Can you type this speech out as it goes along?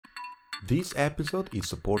This episode is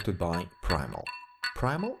supported by Primal.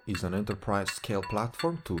 Primal is an enterprise-scale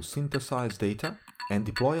platform to synthesize data and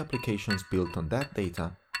deploy applications built on that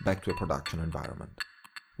data back to a production environment.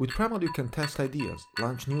 With Primal, you can test ideas,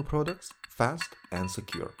 launch new products fast and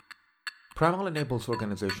secure. Primal enables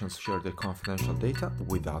organizations to share their confidential data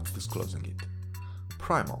without disclosing it.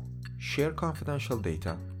 Primal. Share confidential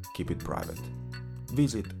data, keep it private.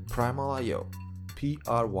 Visit primal.io,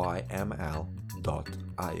 pryml.io.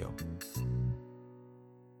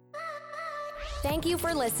 Thank you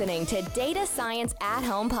for listening to Data Science at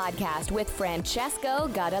Home podcast with Francesco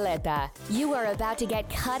Gadaletta. You are about to get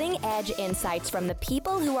cutting-edge insights from the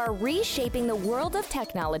people who are reshaping the world of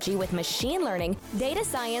technology with machine learning, data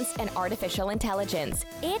science, and artificial intelligence.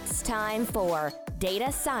 It's time for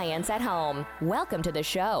Data Science at Home. Welcome to the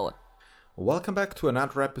show. Welcome back to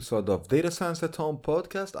another episode of Data Science at Home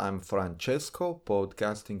podcast. I'm Francesco,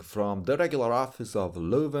 podcasting from the regular office of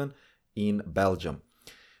Leuven in Belgium.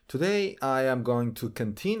 Today, I am going to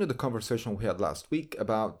continue the conversation we had last week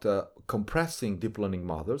about compressing deep learning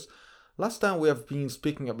models. Last time we have been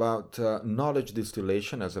speaking about knowledge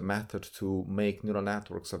distillation as a method to make neural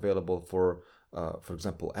networks available for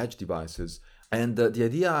example, edge devices. And the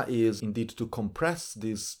idea is indeed to compress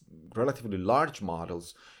these relatively large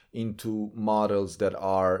models into models that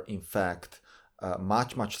are, in fact,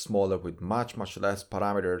 much smaller with much less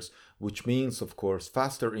parameters, which means, of course,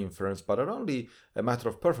 faster inference, but not only a matter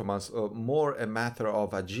of performance, more a matter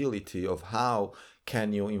of agility of how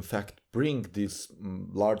can you, in fact, bring these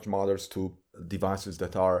large models to devices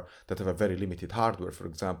that have a very limited hardware. For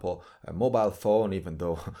example, a mobile phone, even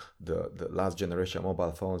though the last generation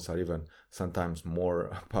mobile phones are even sometimes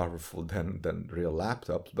more powerful than real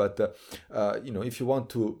laptops. But if you want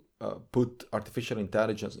to put artificial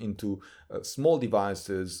intelligence into small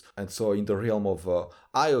devices, and so in the realm of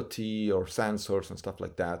IoT or sensors and stuff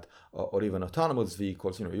like that, or even autonomous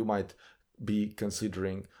vehicles, you might be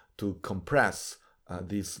considering to compress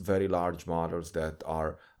these very large models that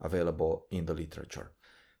are available in the literature.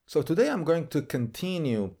 So today I'm going to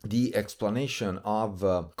continue the explanation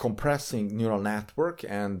of compressing neural network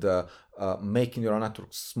and making neural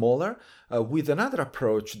networks smaller with another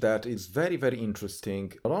approach that is very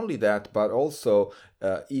interesting. Not only that, but also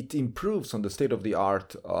it improves on the state of the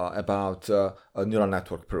art about neural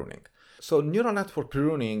network pruning. So neural network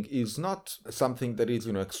pruning is not something that is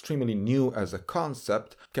extremely new as a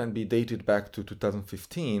concept. It can be dated back to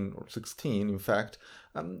 2015 or 16, in fact.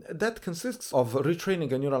 That consists of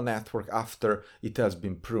retraining a neural network after it has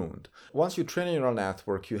been pruned. Once you train a neural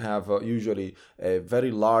network, you have usually a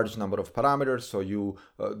very large number of parameters. So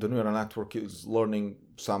the neural network is learning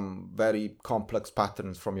some very complex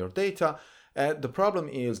patterns from your data. The problem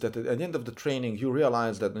is that at the end of the training, you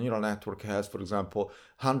realize that the neural network has, for example,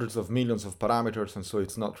 hundreds of millions of parameters, and so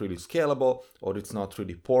it's not really scalable or it's not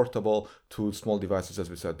really portable to small devices, as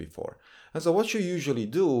we said before. And so what you usually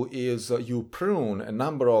do is you prune a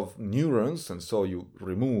number of neurons, and so you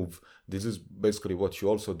remove, this is basically what you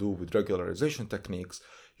also do with regularization techniques.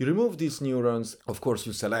 You remove these neurons, of course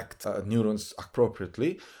you select neurons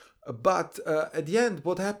appropriately, but at the end,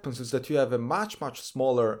 what happens is that you have a much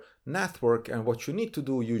smaller network, and what you need to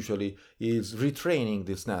do usually is retraining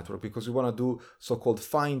this network, because you want to do so-called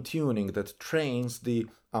fine-tuning that trains the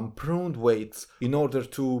unpruned weights in order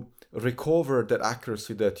to recover that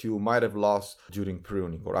accuracy that you might have lost during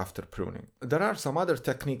pruning or after pruning. There are some other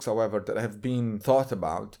techniques, however, that have been thought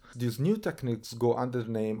about. These new techniques go under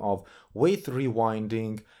the name of weight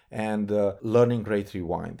rewinding and learning rate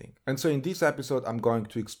rewinding. And so in this episode, I'm going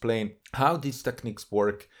to explain how these techniques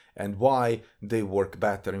work and why they work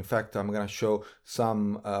better. In fact, I'm going to show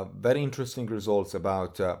some very interesting results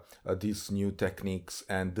about these new techniques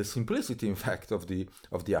and the simplicity, in fact, of the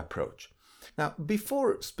approach. Now,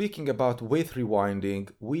 before speaking about weight rewinding,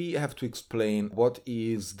 we have to explain what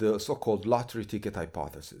is the so-called lottery ticket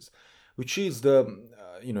hypothesis, which is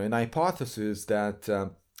an hypothesis that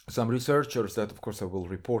some researchers that, of course, I will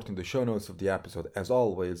report in the show notes of the episode, as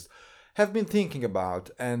always, have been thinking about.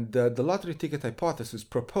 And the lottery ticket hypothesis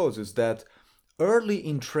proposes that early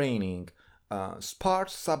in training,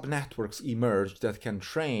 sparse subnetworks emerge that can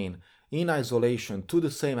train in isolation to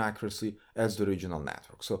the same accuracy as the original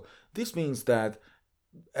network. So this means that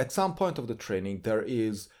at some point of the training, there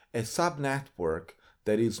is a subnetwork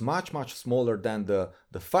that is much smaller than the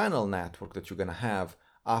final network that you're going to have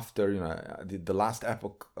after the last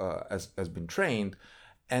epoch has been trained.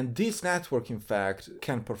 And this network, in fact,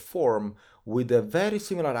 can perform with a very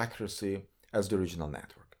similar accuracy as the original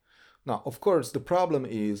network. Now, of course, the problem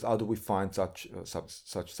is how do we find such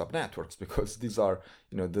subnetworks? Because these are,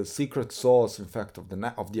 the secret sauce, in fact, of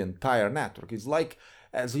the entire network. It's like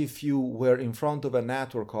as if you were in front of a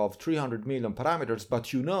network of 300 million parameters,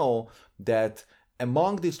 but you know that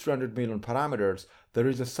among these 300 million parameters, there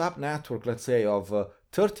is a subnetwork, let's say, of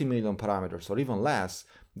 30 million parameters or even less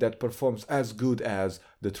that performs as good as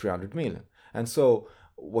the 300 million. And so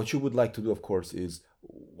what you would like to do, of course, is,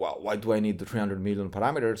 well, why do I need the 300 million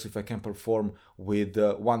parameters if I can perform with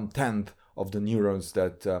 1/10 of the neurons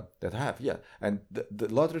that I have? Yeah, and the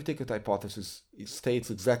lottery ticket hypothesis states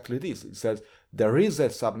exactly this. It says there is a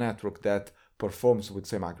subnetwork that performs with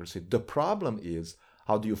same accuracy. The problem is,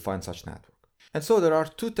 how do you find such network? And so there are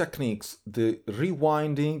two techniques, the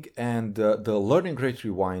rewinding and the learning rate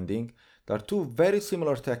rewinding. There are two very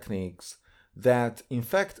similar techniques that in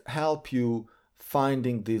fact help you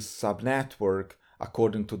finding this subnetwork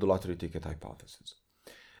according to the lottery ticket hypothesis.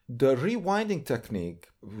 The rewinding technique,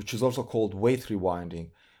 which is also called weight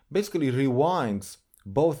rewinding, basically rewinds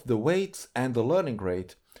both the weights and the learning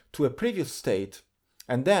rate to a previous state,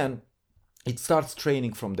 and then it starts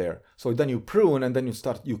training from there. So then you prune, and then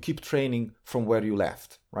you keep training from where you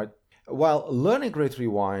left, right? While learning rate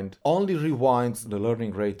rewind only rewinds the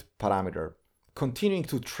learning rate parameter, continuing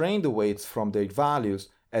to train the weights from their values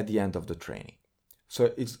at the end of the training.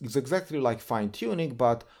 So it's exactly like fine-tuning,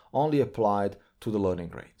 but only applied to the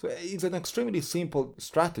learning rate. So it's an extremely simple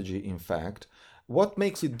strategy, in fact. What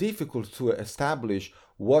makes it difficult to establish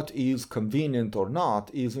what is convenient or not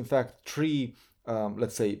is, in fact, three,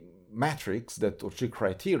 let's say, metrics or three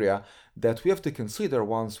criteria that we have to consider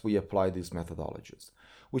once we apply these methodologies,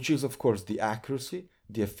 which is, of course, the accuracy,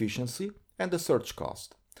 the efficiency, and the search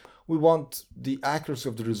cost. We want the accuracy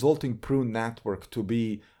of the resulting pruned network to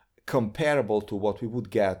be comparable to what we would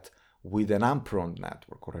get with an unpruned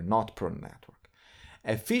network or a not pruned network.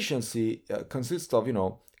 Efficiency consists of,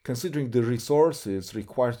 considering the resources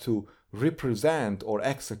required to represent or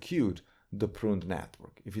execute the pruned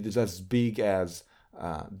network. If it is as big as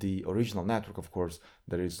the original network, of course,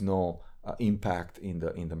 there is no impact in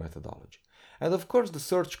the methodology. And of course, the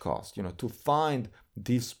search cost, to find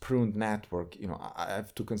this pruned network, I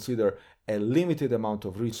have to consider a limited amount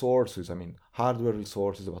of resources, hardware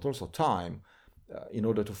resources, but also time, in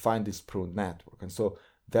order to find this pruned network. And so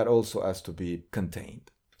that also has to be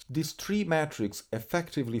contained. These three metrics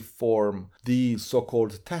effectively form the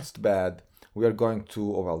so-called test bed we are going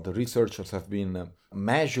to, the researchers have been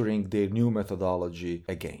measuring their new methodology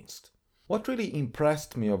against. What really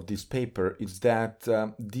impressed me of this paper is that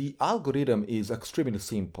the algorithm is extremely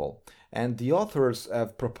simple, and the authors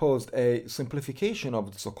have proposed a simplification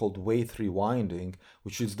of the so-called weight rewinding,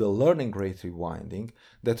 which is the learning rate rewinding,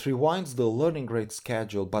 that rewinds the learning rate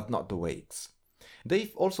schedule but not the weights.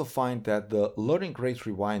 They also find that the learning rate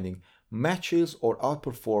rewinding matches or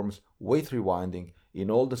outperforms weight rewinding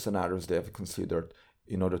in all the scenarios they have considered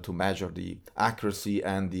in order to measure the accuracy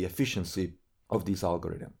and the efficiency of this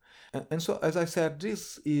algorithm. And so, as I said,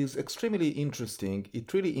 this is extremely interesting.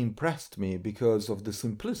 It really impressed me because of the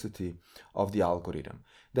simplicity of the algorithm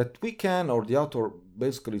that we can, or the author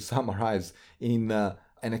basically summarize in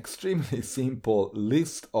an extremely simple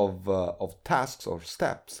list of tasks or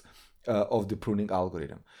steps of the pruning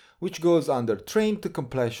algorithm, which goes under train to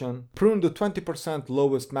completion, prune the 20%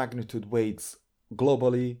 lowest magnitude weights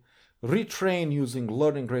globally, retrain using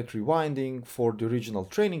learning rate rewinding for the original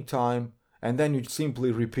training time, and then you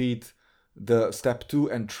simply repeat the step 2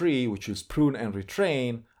 and 3, which is prune and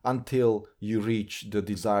retrain, until you reach the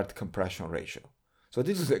desired compression ratio. So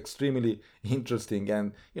this is extremely interesting,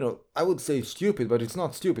 and I would say stupid, but it's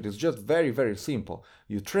not stupid. It's just very, very simple.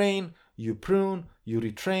 You train, you prune, you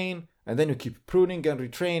retrain, and then you keep pruning and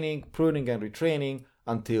retraining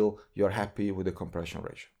until you're happy with the compression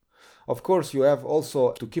ratio. Of course, you have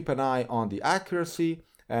also to keep an eye on the accuracy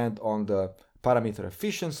and on the parameter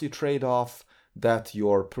efficiency trade-off that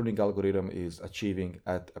your pruning algorithm is achieving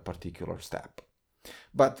at a particular step.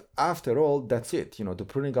 But after all, that's it. The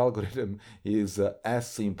pruning algorithm is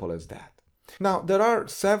as simple as that. Now, there are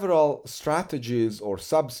several strategies or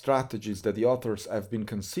sub-strategies that the authors have been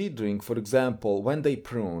considering. For example, when they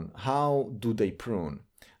prune, how do they prune?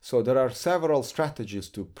 So there are several strategies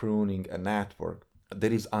to pruning a network.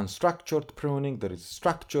 There is unstructured pruning, there is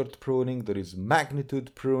structured pruning, there is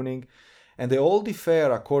magnitude pruning, and they all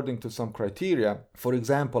differ according to some criteria. For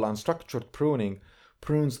example, unstructured pruning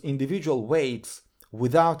prunes individual weights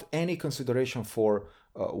without any consideration for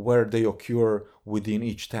where they occur within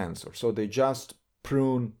each tensor. So they just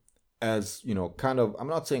prune as, I'm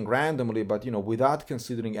not saying randomly, but, without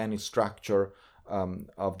considering any structure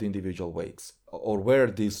of the individual weights or where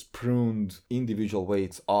these pruned individual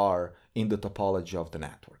weights are in the topology of the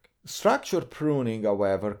network. Structured pruning,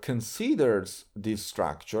 however, considers this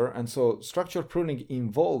structure, and so structured pruning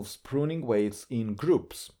involves pruning weights in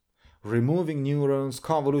groups, removing neurons,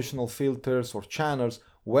 convolutional filters, or channels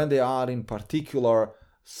when they are in particular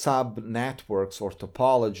sub-networks or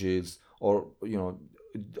topologies, or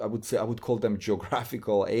I would call them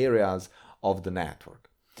geographical areas of the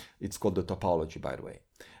network. It's called the topology, by the way.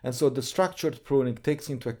 And so the structured pruning takes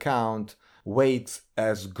into account weights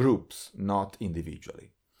as groups, not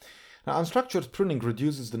individually. Now, unstructured pruning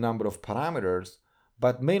reduces the number of parameters,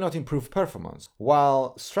 but may not improve performance,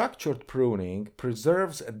 while structured pruning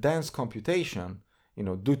preserves a dense computation,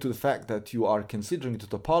 due to the fact that you are considering the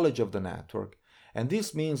topology of the network, and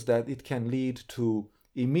this means that it can lead to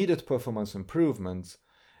immediate performance improvements.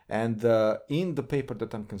 And in the paper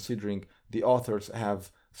that I'm considering, the authors have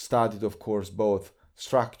studied, of course, both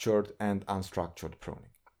structured and unstructured pruning.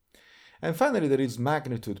 And finally, there is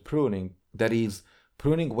magnitude pruning, that is,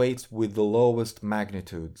 pruning weights with the lowest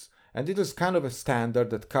magnitudes. And it is kind of a standard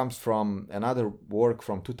that comes from another work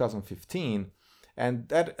from 2015, and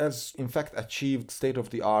that has in fact achieved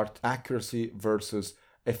state-of-the-art accuracy versus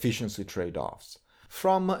efficiency trade-offs.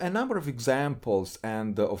 From a number of examples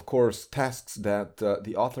and of course tests that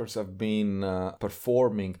the authors have been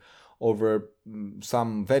performing over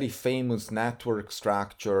some very famous network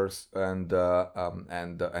structures and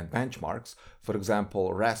benchmarks, for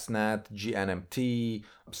example, ResNet, GNMT,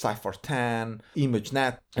 Cipher10,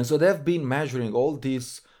 ImageNet. And so they've been measuring all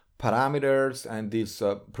these parameters and these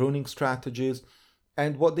pruning strategies.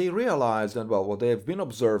 And what they realized, and what they have been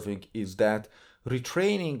observing, is that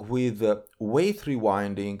retraining with weight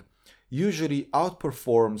rewinding usually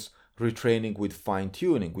outperforms retraining with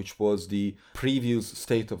fine-tuning, which was the previous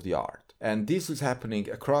state of the art. And this is happening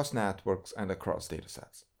across networks and across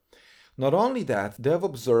datasets. Not only that, they have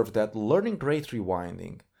observed that learning rate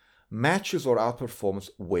rewinding matches or outperforms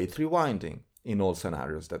weight rewinding in all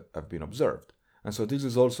scenarios that have been observed. And so this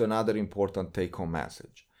is also another important take-home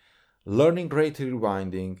message. Learning rate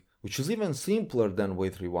rewinding, which is even simpler than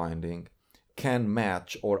weight rewinding, can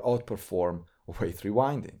match or outperform weight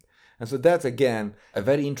rewinding. And so that's, again, a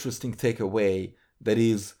very interesting takeaway, that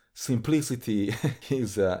is, simplicity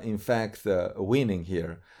is in fact winning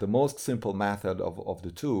here. The most simple method of the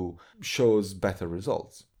two shows better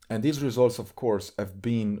results. And these results, of course, have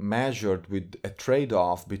been measured with a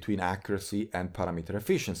trade-off between accuracy and parameter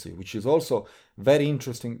efficiency, which is also very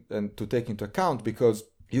interesting to take into account, because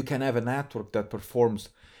you can have a network that performs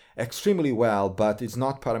extremely well but is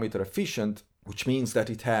not parameter efficient, which means that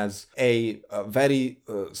it has a very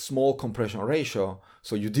small compression ratio,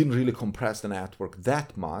 so you didn't really compress the network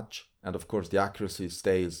that much, and of course the accuracy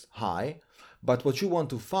stays high. But what you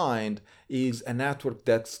want to find is a network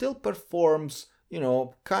that still performs,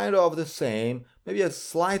 kind of the same, maybe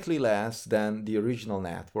slightly less than the original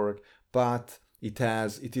network, but it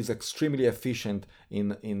is extremely efficient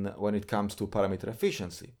in when it comes to parameter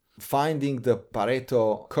efficiency. Finding the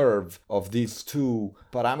Pareto curve of these two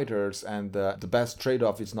parameters and the best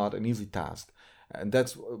trade-off is not an easy task. And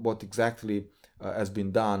that's what exactly has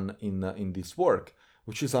been done in this work,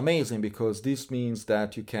 which is amazing, because this means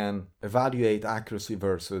that you can evaluate accuracy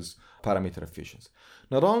versus parameter efficiency.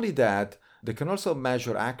 Not only that, they can also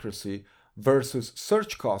measure accuracy versus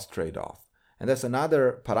search cost trade-off. And that's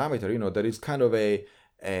another parameter, that is kind of a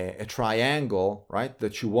triangle, right?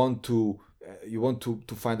 That you want to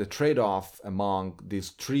find a trade-off among these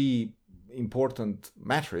three important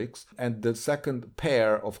metrics. And the second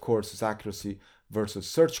pair, of course, is accuracy versus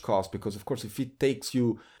search cost, because of course if it takes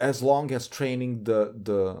you as long as training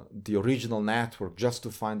the original network just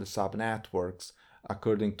to find the sub-networks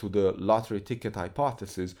according to the lottery ticket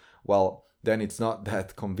hypothesis, well, then it's not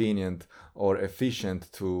that convenient or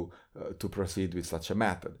efficient to proceed with such a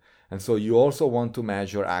method. And so you also want to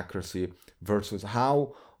measure accuracy versus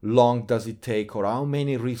how long does it take, or how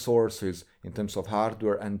many resources in terms of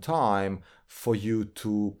hardware and time, for you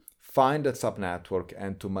to find that subnetwork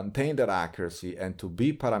and to maintain that accuracy and to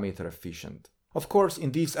be parameter efficient. Of course,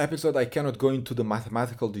 in this episode I cannot go into the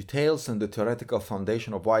mathematical details and the theoretical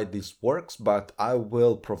foundation of why this works, but I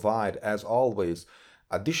will provide, as always,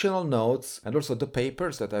 additional notes and also the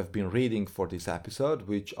papers that I've been reading for this episode,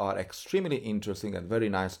 which are extremely interesting and very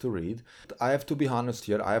nice to read. I have to be honest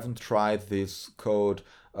here, I haven't tried this code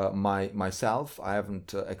myself. I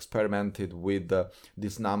haven't experimented with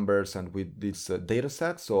these numbers and with this data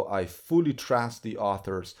set, so I fully trust the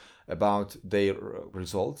authors about their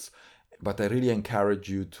results. But I really encourage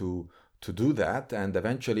you to do that, and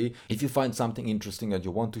eventually, if you find something interesting that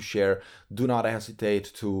you want to share, do not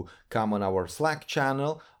hesitate to come on our Slack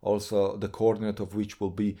channel also the coordinate of which will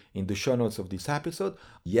be in the show notes of this episode.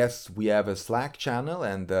 Yes, we have a Slack channel,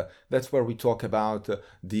 and that's where we talk about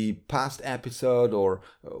the past episode, or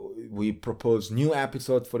we propose new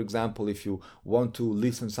episodes. For example, if you want to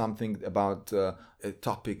listen something about a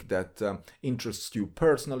topic that interests you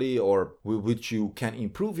personally, or with which you can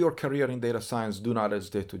improve your career in data science, do not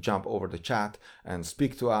hesitate to jump over the chat and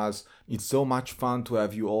speak to us. It's so much fun to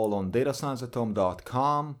have you all on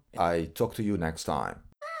datascienceathome.com. I talk to you next time.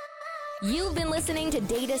 You've been listening to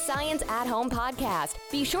Data Science at Home podcast.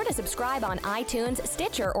 Be sure to subscribe on iTunes,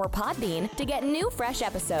 Stitcher, or Podbean to get new fresh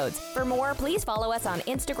episodes. For more, please follow us on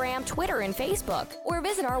Instagram, Twitter, and Facebook, or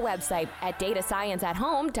visit our website at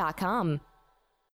datascienceathome.com.